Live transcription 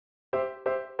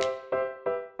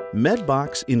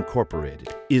Medbox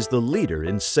Incorporated is the leader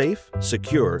in safe,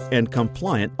 secure, and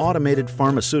compliant automated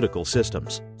pharmaceutical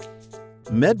systems.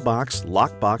 Medbox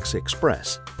Lockbox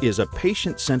Express is a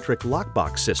patient-centric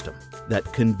lockbox system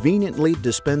that conveniently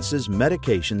dispenses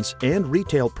medications and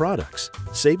retail products,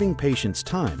 saving patients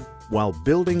time while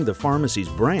building the pharmacy's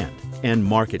brand and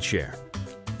market share.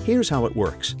 Here's how it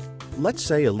works. Let's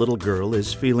say a little girl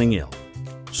is feeling ill.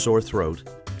 Sore throat,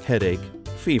 headache,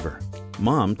 fever.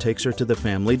 Mom takes her to the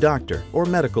family doctor or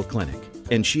medical clinic,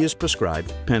 and she is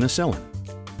prescribed penicillin.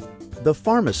 The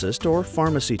pharmacist or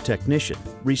pharmacy technician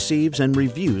receives and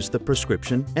reviews the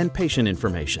prescription and patient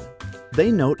information. They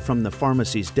note from the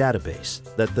pharmacy's database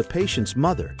that the patient's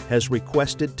mother has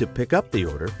requested to pick up the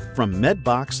order from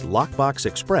Medbox Lockbox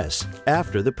Express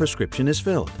after the prescription is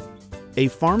filled. A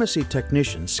pharmacy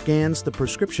technician scans the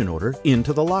prescription order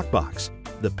into the lockbox.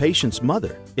 The patient's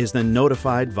mother is then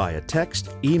notified via text,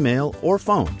 email, or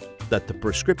phone that the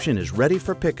prescription is ready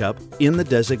for pickup in the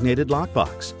designated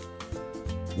lockbox.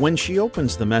 When she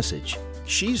opens the message,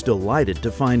 she's delighted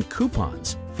to find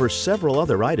coupons for several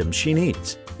other items she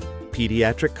needs: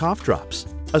 pediatric cough drops,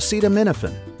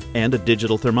 acetaminophen, and a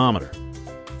digital thermometer.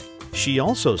 She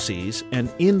also sees an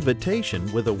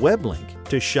invitation with a web link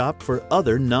to shop for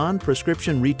other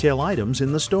non-prescription retail items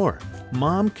in the store.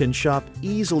 Mom can shop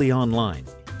easily online,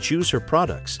 choose her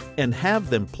products, and have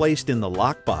them placed in the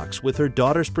lockbox with her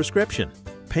daughter's prescription.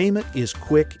 Payment is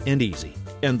quick and easy,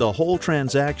 and the whole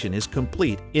transaction is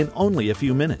complete in only a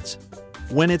few minutes.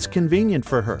 When it's convenient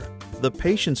for her, the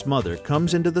patient's mother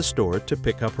comes into the store to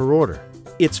pick up her order.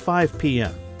 It's 5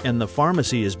 p.m. and the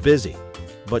pharmacy is busy,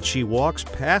 but she walks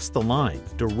past the line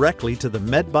directly to the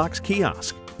Medbox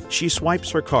kiosk. She swipes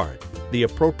her card, the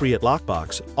appropriate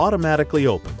lockbox automatically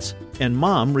opens, and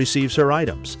Mom receives her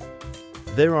items.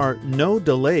 There are no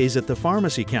delays at the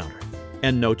pharmacy counter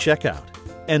and no checkout.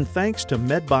 And thanks to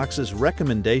Medbox's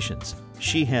recommendations,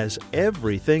 she has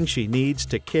everything she needs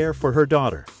to care for her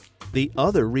daughter, the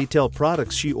other retail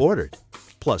products she ordered,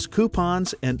 plus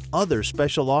coupons and other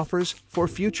special offers for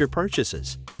future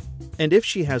purchases. And if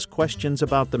she has questions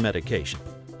about the medication,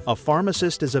 a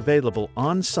pharmacist is available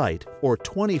on-site or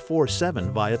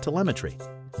 24/7 via telemetry.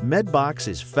 Medbox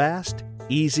is fast,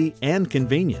 easy, and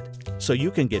convenient, so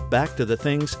you can get back to the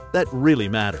things that really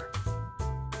matter.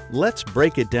 Let's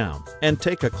break it down and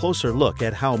take a closer look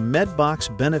at how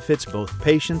Medbox benefits both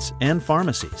patients and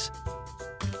pharmacies.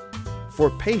 For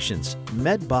patients,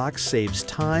 Medbox saves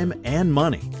time and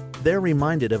money. They're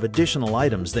reminded of additional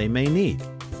items they may need,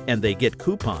 and they get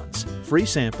coupons, free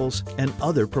samples, and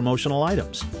other promotional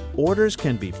items. Orders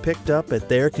can be picked up at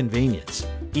their convenience,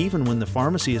 even when the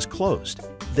pharmacy is closed.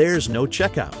 There's no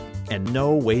checkout and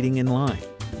no waiting in line.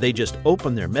 They just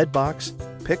open their Medbox,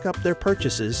 pick up their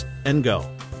purchases, and go.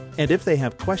 And if they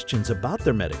have questions about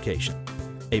their medication,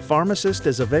 a pharmacist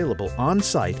is available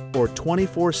on-site or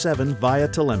 24/7 via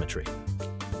telemetry.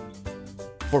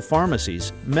 For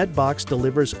pharmacies, Medbox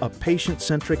delivers a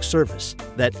patient-centric service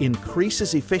that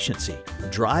increases efficiency,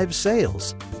 drives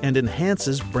sales, and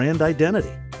enhances brand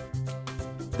identity.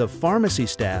 The pharmacy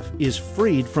staff is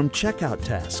freed from checkout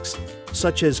tasks,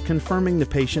 such as confirming the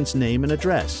patient's name and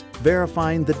address,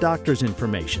 verifying the doctor's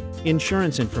information,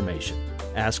 insurance information,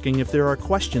 asking if there are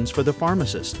questions for the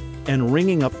pharmacist, and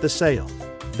ringing up the sale.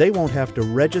 They won't have to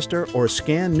register or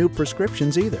scan new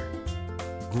prescriptions either.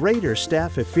 Greater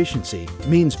staff efficiency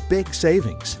means big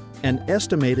savings, an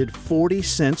estimated 40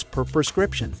 cents per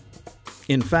prescription.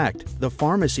 In fact, the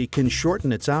pharmacy can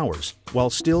shorten its hours while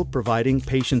still providing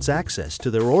patients access to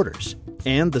their orders,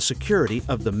 and the security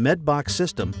of the Medbox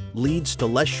system leads to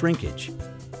less shrinkage.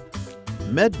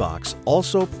 Medbox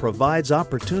also provides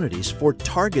opportunities for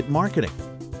target marketing.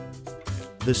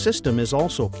 The system is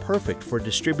also perfect for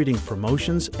distributing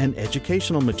promotions and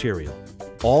educational material,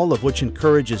 all of which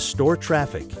encourages store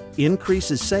traffic,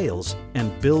 increases sales,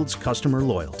 and builds customer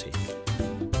loyalty.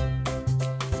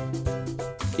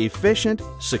 Efficient,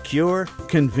 secure,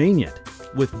 convenient,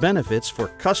 with benefits for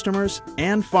customers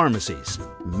and pharmacies.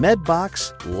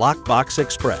 Medbox Lockbox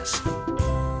Express.